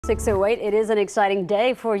6:08. It is an exciting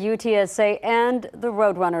day for UTSA and the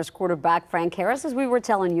Roadrunners quarterback Frank Harris, as we were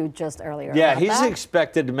telling you just earlier. Yeah, he's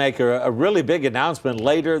expected to make a really big announcement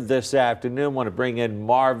later this afternoon. Want to bring in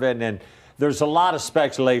Marvin, and there's a lot of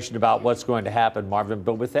speculation about what's going to happen, Marvin.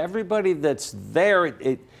 But with everybody that's there,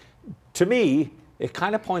 to me, it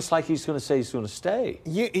kind of points like he's going to say he's going to stay.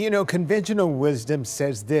 You know, conventional wisdom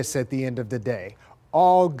says this at the end of the day.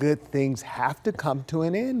 All good things have to come to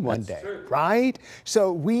an end one day, right?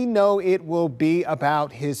 So we know it will be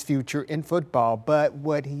about his future in football, but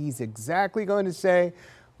what he's exactly going to say,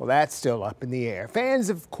 well, that's still up in the air. Fans,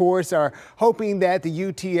 of course, are hoping that the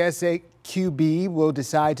UTSA QB will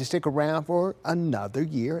decide to stick around for another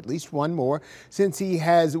year, at least one more, since he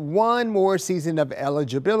has one more season of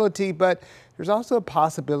eligibility, but there's also a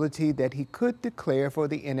possibility that he could declare for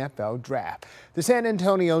the NFL draft. The San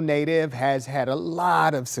Antonio native has had a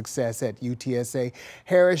lot of success at UTSA.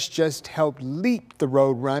 Harris just helped leap the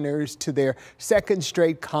Roadrunners to their second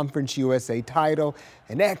straight Conference USA title,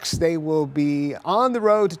 and next they will be on the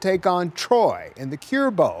road to take on Troy in the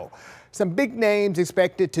Cure Bowl. Some big names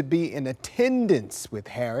expected to be in attendance with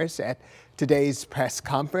Harris at today's press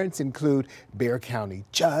conference include Bexar County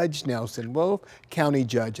Judge Nelson Wolf, County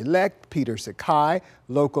Judge-elect Peter Sakai,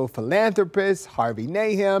 local philanthropist Harvey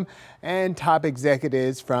Nahum, and top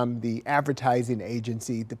executives from the advertising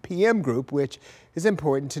agency, the PM Group, which is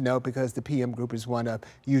important to note because the PM Group is one of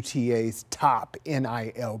UTA's top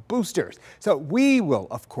NIL boosters. So we will,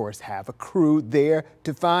 of course, have a crew there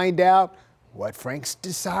to find out what Frank's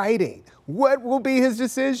deciding. What will be his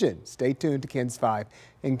decision? Stay tuned to KENS 5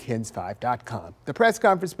 and KENS5.com. The press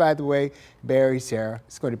conference, by the way, Barry, Sarah,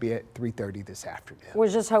 is going to be at 3:30 this afternoon. We're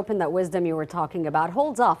just hoping that wisdom you were talking about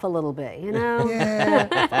holds off a little bit, you know?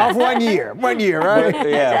 Yeah, off 1 year, right?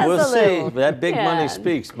 Yeah, we'll see. Little. That big money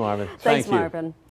speaks, Marvin. Thanks, Thank you. Marvin.